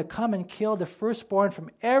 who's going to come and kill the firstborn from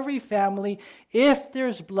every family, if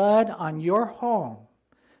there's blood on your home,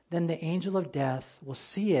 then the angel of death will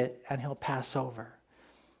see it and he'll pass over.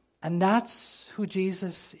 And that's who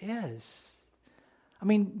Jesus is.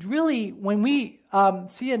 Really, when we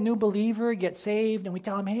see a new believer get saved and we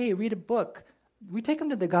tell him, hey, read a book, we take them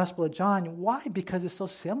to the Gospel of John. Why? Because it's so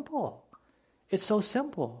simple. It's so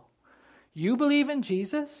simple. You believe in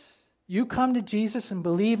Jesus, you come to Jesus and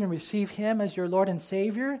believe and receive him as your Lord and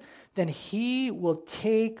Savior, then he will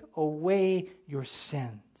take away your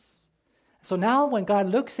sins. So now when God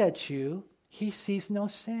looks at you, he sees no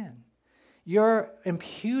sin. You're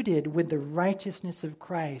imputed with the righteousness of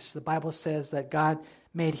Christ. The Bible says that God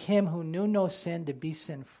made him who knew no sin to be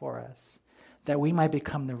sin for us, that we might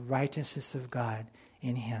become the righteousness of God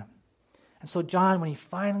in him. And so John, when he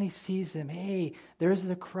finally sees him, hey, there's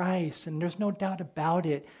the Christ, and there's no doubt about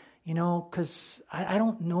it, because I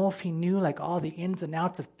don't know if he knew like all the ins and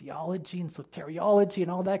outs of theology and soteriology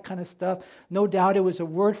and all that kind of stuff. No doubt it was a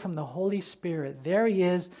word from the Holy Spirit. There he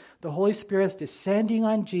is. The Holy Spirit's descending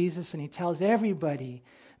on Jesus, and he tells everybody,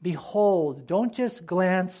 behold, don't just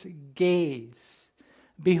glance, gaze.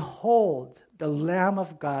 Behold, the Lamb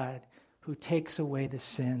of God who takes away the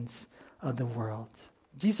sins of the world.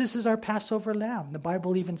 Jesus is our Passover lamb. The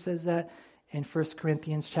Bible even says that in 1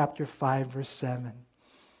 Corinthians chapter 5, verse 7.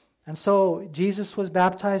 And so Jesus was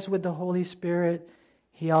baptized with the Holy Spirit.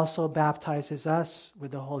 He also baptizes us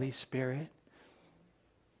with the Holy Spirit.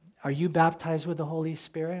 Are you baptized with the Holy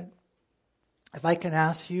Spirit? If I can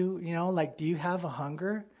ask you, do you have a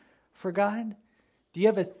hunger for God? Do you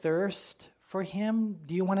have a thirst for him?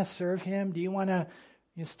 Do you want to serve him? Do you want to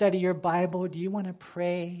study your Bible? Do you want to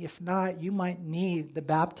pray? If not, you might need the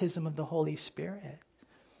baptism of the Holy Spirit.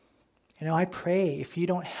 I pray if you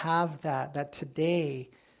don't have that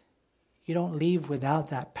today, you don't leave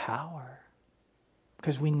without that power,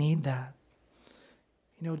 because we need that.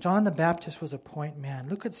 John the Baptist was a point man.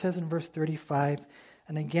 Look what it says in verse 35.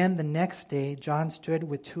 And again the next day, John stood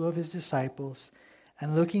with two of his disciples,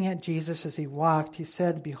 and looking at Jesus as he walked, he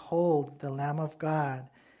said, behold, the Lamb of God.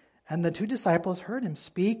 And the two disciples heard him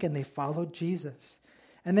speak, and they followed Jesus.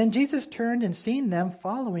 And then Jesus turned, and seeing them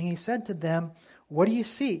following, he said to them, what do you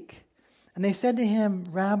seek? And they said to him,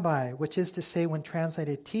 Rabbi, which is to say, when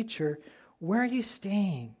translated, teacher, where are you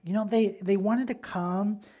staying? They wanted to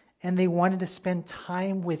come and they wanted to spend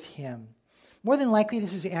time with him. More than likely,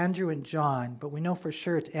 this is Andrew and John, but we know for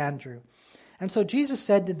sure it's Andrew. And so Jesus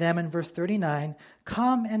said to them in verse 39,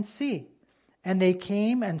 come and see. And they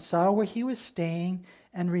came and saw where he was staying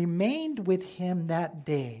and remained with him that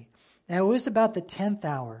day. Now it was about the 10th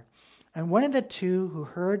hour. And one of the two who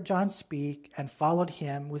heard John speak and followed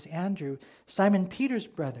him was Andrew, Simon Peter's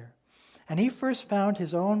brother. And he first found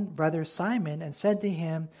his own brother Simon and said to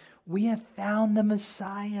him, we have found the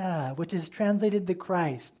Messiah, which is translated the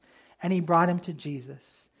Christ. And he brought him to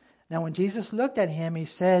Jesus. Now when Jesus looked at him, he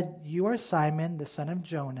said, you are Simon, the son of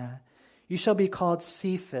Jonah. You shall be called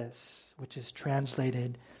Cephas, which is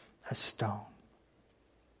translated a stone.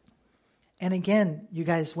 And again, you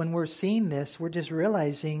guys, when we're seeing this, we're just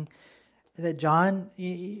realizing that John,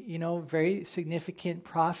 very significant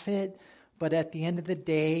prophet, but at the end of the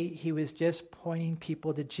day, he was just pointing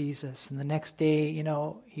people to Jesus. And the next day,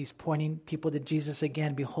 he's pointing people to Jesus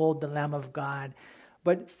again. Behold, the Lamb of God.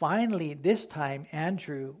 But finally, this time,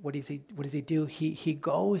 Andrew, what does he do? He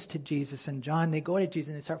goes to Jesus and John. They go to Jesus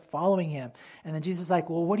and they start following him. And then Jesus is like,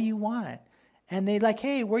 well, what do you want? And they're like,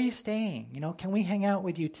 hey, where are you staying? Can we hang out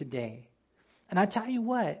with you today? And I tell you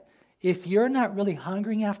what, if you're not really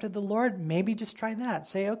hungering after the Lord, maybe just try that.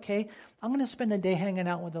 Say, okay, I'm going to spend a day hanging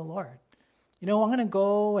out with the Lord. I'm going to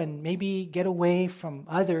go and maybe get away from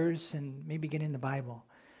others and maybe get in the Bible.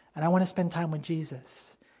 And I want to spend time with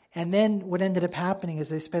Jesus. And then what ended up happening is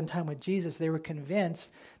they spent time with Jesus. They were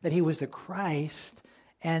convinced that he was the Christ.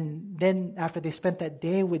 And then after they spent that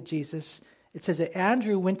day with Jesus, it says that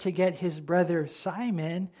Andrew went to get his brother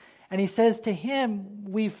Simon. And he says to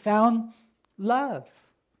him, we found love.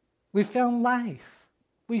 We found life.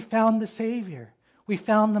 We found the Savior. We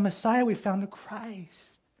found the Messiah. We found the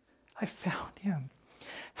Christ. I found him.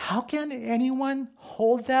 How can anyone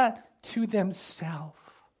hold that to themselves?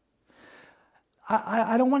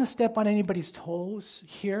 I don't want to step on anybody's toes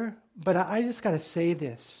here, but I just got to say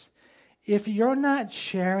this. If you're not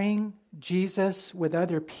sharing Jesus with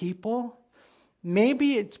other people,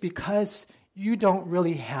 maybe it's because you don't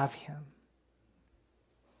really have him.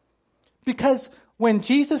 Because when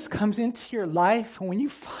Jesus comes into your life, and when you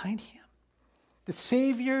find him, the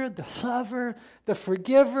Savior, the lover, the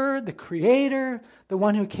forgiver, the creator, the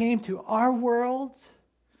one who came to our world,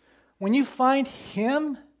 when you find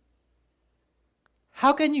him,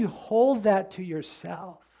 how can you hold that to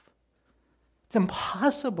yourself? It's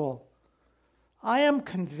impossible. I am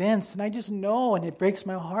convinced, and I just know, and it breaks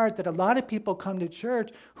my heart, that a lot of people come to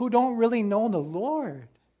church who don't really know the Lord.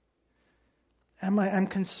 I'm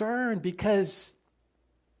concerned because,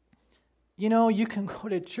 you can go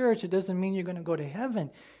to church. It doesn't mean you're going to go to heaven.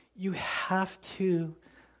 You have to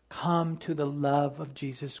come to the love of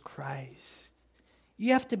Jesus Christ.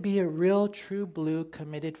 You have to be a real, true, blue,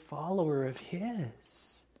 committed follower of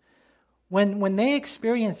his. When they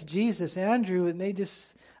experience Jesus, Andrew, and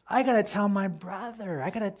I got to tell my brother. I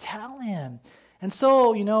got to tell him. And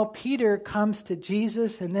so, Peter comes to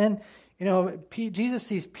Jesus, and then, Jesus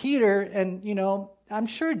sees Peter, and, I'm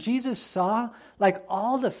sure Jesus saw,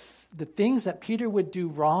 all the things that Peter would do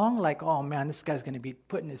wrong, oh man, this guy's going to be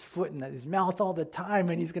putting his foot in his mouth all the time,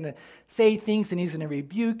 and he's going to say things, and he's going to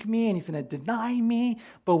rebuke me, and he's going to deny me.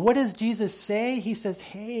 But what does Jesus say? He says,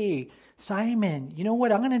 hey, Simon, you know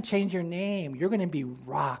what? I'm going to change your name. You're going to be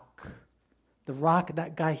Rock. The Rock,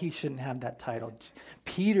 that guy, he shouldn't have that title.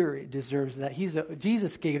 Peter deserves that.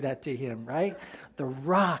 Jesus gave that to him, right? The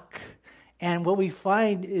Rock. And what we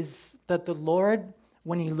find is that the Lord,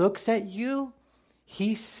 when he looks at you,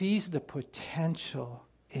 he sees the potential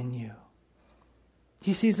in you.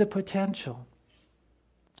 He sees the potential.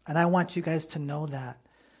 And I want you guys to know that.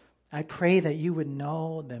 I pray that you would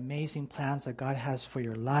know the amazing plans that God has for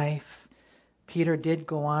your life. Peter did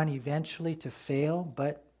go on eventually to fail,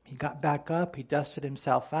 but he got back up. He dusted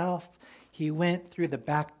himself off. He went through the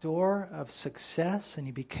back door of success, and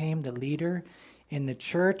he became the leader in the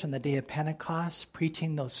church on the day of Pentecost,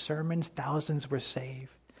 preaching those sermons. Thousands were saved.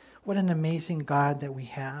 What an amazing God that we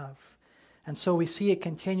have. And so we see it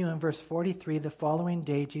continue in verse 43. The following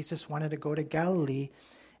day, Jesus wanted to go to Galilee,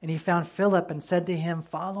 and he found Philip and said to him,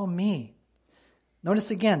 follow me.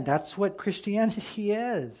 Notice again, that's what Christianity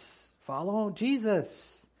is. Follow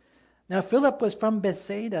Jesus. Now Philip was from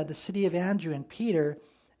Bethsaida, the city of Andrew and Peter.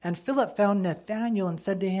 And Philip found Nathanael and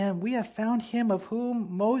said to him, we have found him of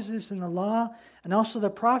whom Moses in the law and also the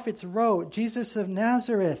prophets wrote, Jesus of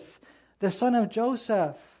Nazareth, the son of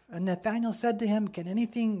Joseph. And Nathanael said to him, can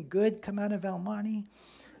anything good come out of El Monte?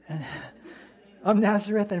 Of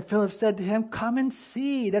Nazareth? And Philip said to him, come and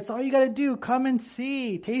see. That's all you got to do. Come and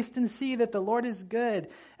see. Taste and see that the Lord is good.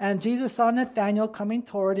 And Jesus saw Nathanael coming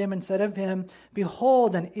toward him and said of him,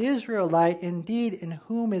 behold, an Israelite indeed, in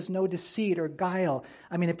whom is no deceit or guile.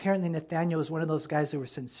 I mean, apparently Nathanael was one of those guys who were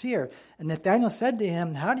sincere. And Nathanael said to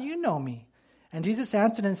him, how do you know me? And Jesus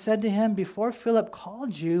answered and said to him, before Philip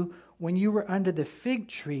called you, when you were under the fig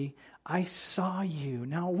tree, I saw you.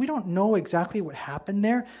 Now, we don't know exactly what happened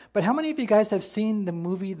there, but how many of you guys have seen the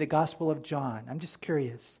movie, The Gospel of John? I'm just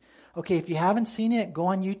curious. Okay, if you haven't seen it, go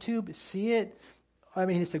on YouTube, see it. I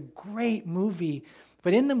mean, it's a great movie.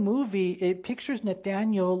 But in the movie, it pictures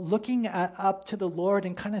Nathanael looking up to the Lord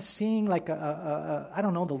and kind of seeing like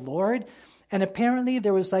the Lord. And apparently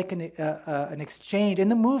there was like an exchange, in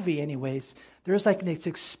the movie anyways, there was like this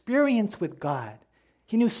experience with God.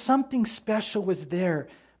 He knew something special was there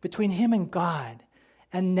between him and God.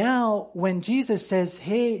 And now when Jesus says,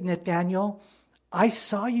 hey, Nathanael, I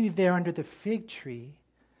saw you there under the fig tree,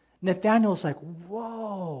 Nathanael's like,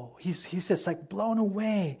 whoa. He's just like blown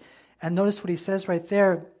away. And notice what he says right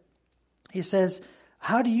there. He says,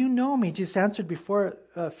 How do you know me? Jesus answered, before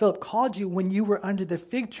Philip called you, when you were under the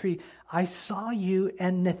fig tree, I saw you.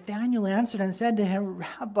 And Nathanael answered and said to him,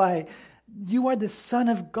 Rabbi, you are the Son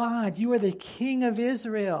of God. You are the King of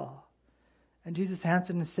Israel. And Jesus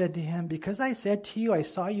answered and said to him, because I said to you, I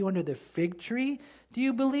saw you under the fig tree, do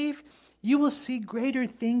you believe? You will see greater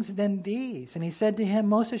things than these. And he said to him,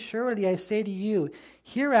 most assuredly, I say to you,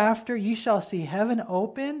 hereafter you shall see heaven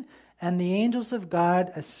open and the angels of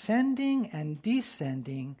God ascending and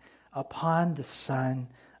descending upon the Son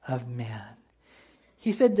of Man.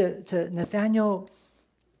 He said to Nathanael,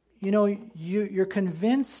 you're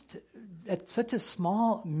convinced at such a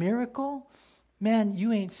small miracle, man,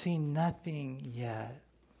 you ain't seen nothing yet.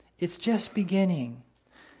 It's just beginning.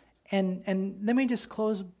 And let me just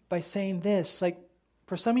close by saying this. Like,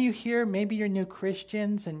 for some of you here, maybe you're new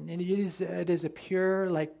Christians, and it is a pure,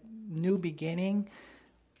 like, new beginning.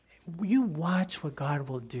 You watch what God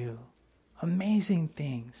will do. Amazing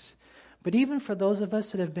things. But even for those of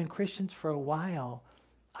us that have been Christians for a while,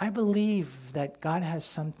 I believe that God has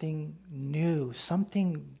something new,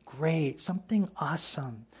 something great, something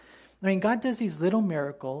awesome. I mean, God does these little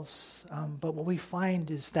miracles, but what we find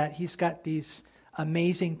is that He's got these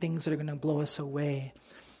amazing things that are going to blow us away.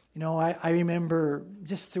 I remember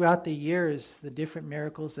just throughout the years, the different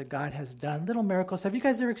miracles that God has done. Little miracles. Have you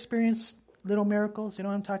guys ever experienced little miracles? You know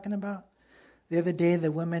what I'm talking about? The other day,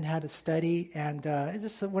 the women had a study, and it's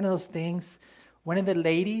just one of those things. One of the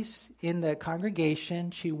ladies in the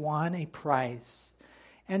congregation, she won a prize.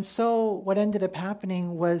 And so what ended up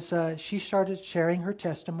happening was she started sharing her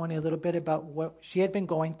testimony a little bit about what she had been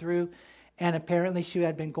going through. And apparently she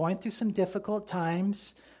had been going through some difficult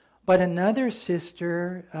times. But another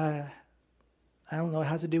sister, I don't know, it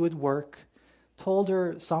has to do with work, told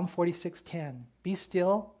her Psalm 46:10, be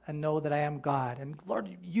still and know that I am God. And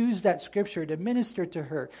Lord used that scripture to minister to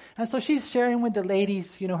her. And so she's sharing with the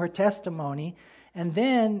ladies, her testimony. And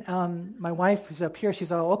then my wife who's up here,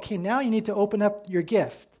 she's all, okay, now you need to open up your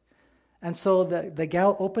gift. And so the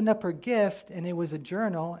gal opened up her gift, and it was a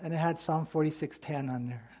journal, and it had Psalm 46:10 on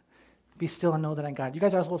there. Be still and know that I'm God. You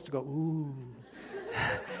guys are supposed to go, ooh.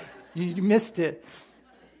 You missed it.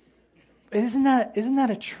 Isn't that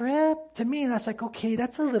a trip? To me, that's like, okay,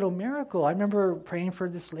 that's a little miracle. I remember praying for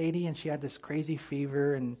this lady, and she had this crazy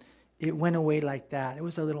fever, and it went away like that. It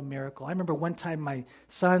was a little miracle. I remember one time my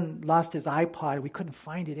son lost his iPod. We couldn't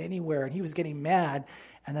find it anywhere, and he was getting mad.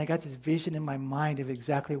 And I got this vision in my mind of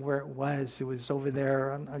exactly where it was. It was over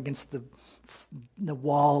there against the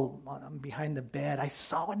wall behind the bed. I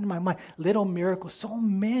saw it in my mind. Little miracles, so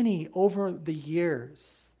many over the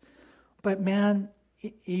years. But man,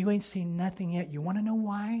 you ain't seen nothing yet. You want to know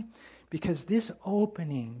why? Because this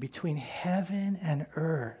opening between heaven and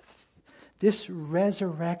earth, this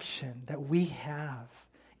resurrection that we have,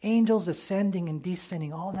 angels ascending and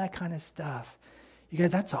descending, all that kind of stuff, you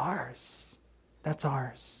guys, that's ours. That's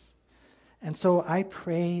ours. And so I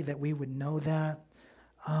pray that we would know that.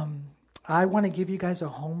 I want to give you guys a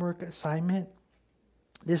homework assignment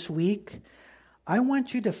this week. I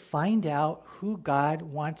want you to find out who God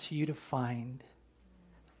wants you to find.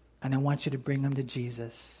 And I want you to bring them to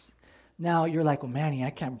Jesus. Now, you're like, well, Manny, I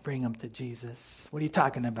can't bring them to Jesus. What are you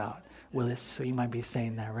talking about, Willis? So you might be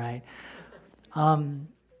saying that, right?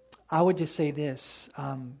 I would just say this.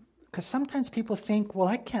 Because sometimes people think, well,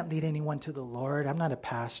 I can't lead anyone to the Lord. I'm not a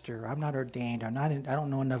pastor. I'm not ordained. I don't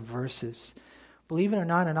know enough verses. Believe it or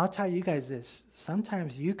not, and I'll tell you guys this,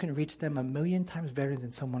 sometimes you can reach them 1,000,000 times better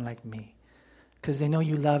than someone like me because they know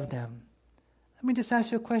you love them. Let me just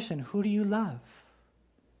ask you a question. Who do you love?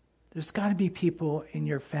 There's got to be people in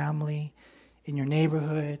your family, in your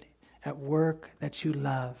neighborhood, at work that you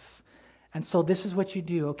love. And so this is what you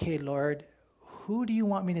do. Okay, Lord, who do you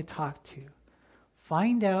want me to talk to?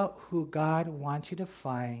 Find out who God wants you to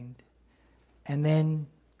find, and then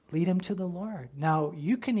lead them to the Lord. Now,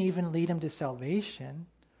 you can even lead them to salvation,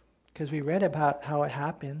 because we read about how it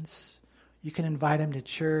happens. You can invite them to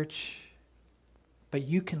church, but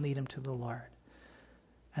you can lead them to the Lord.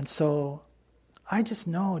 And so, I just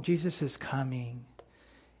know Jesus is coming,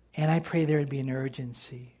 and I pray there would be an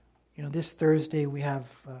urgency. This Thursday we have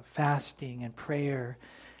fasting and prayer,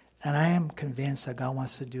 and I am convinced that God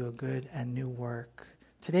wants to do a good and new work.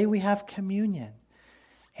 Today we have communion.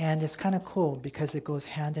 And it's kind of cool because it goes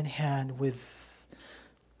hand in hand with,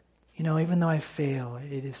 even though I fail,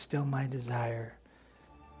 it is still my desire.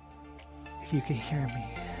 If you can hear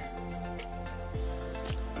me.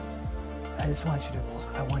 I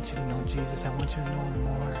want you to know Jesus. I want you to know Him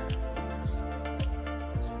more.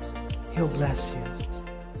 He'll bless you.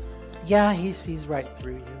 Yeah, He sees right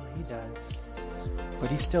through you. He does. But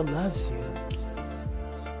He still loves you.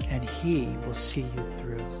 and He will see you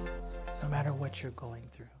through, no matter what you're going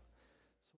through.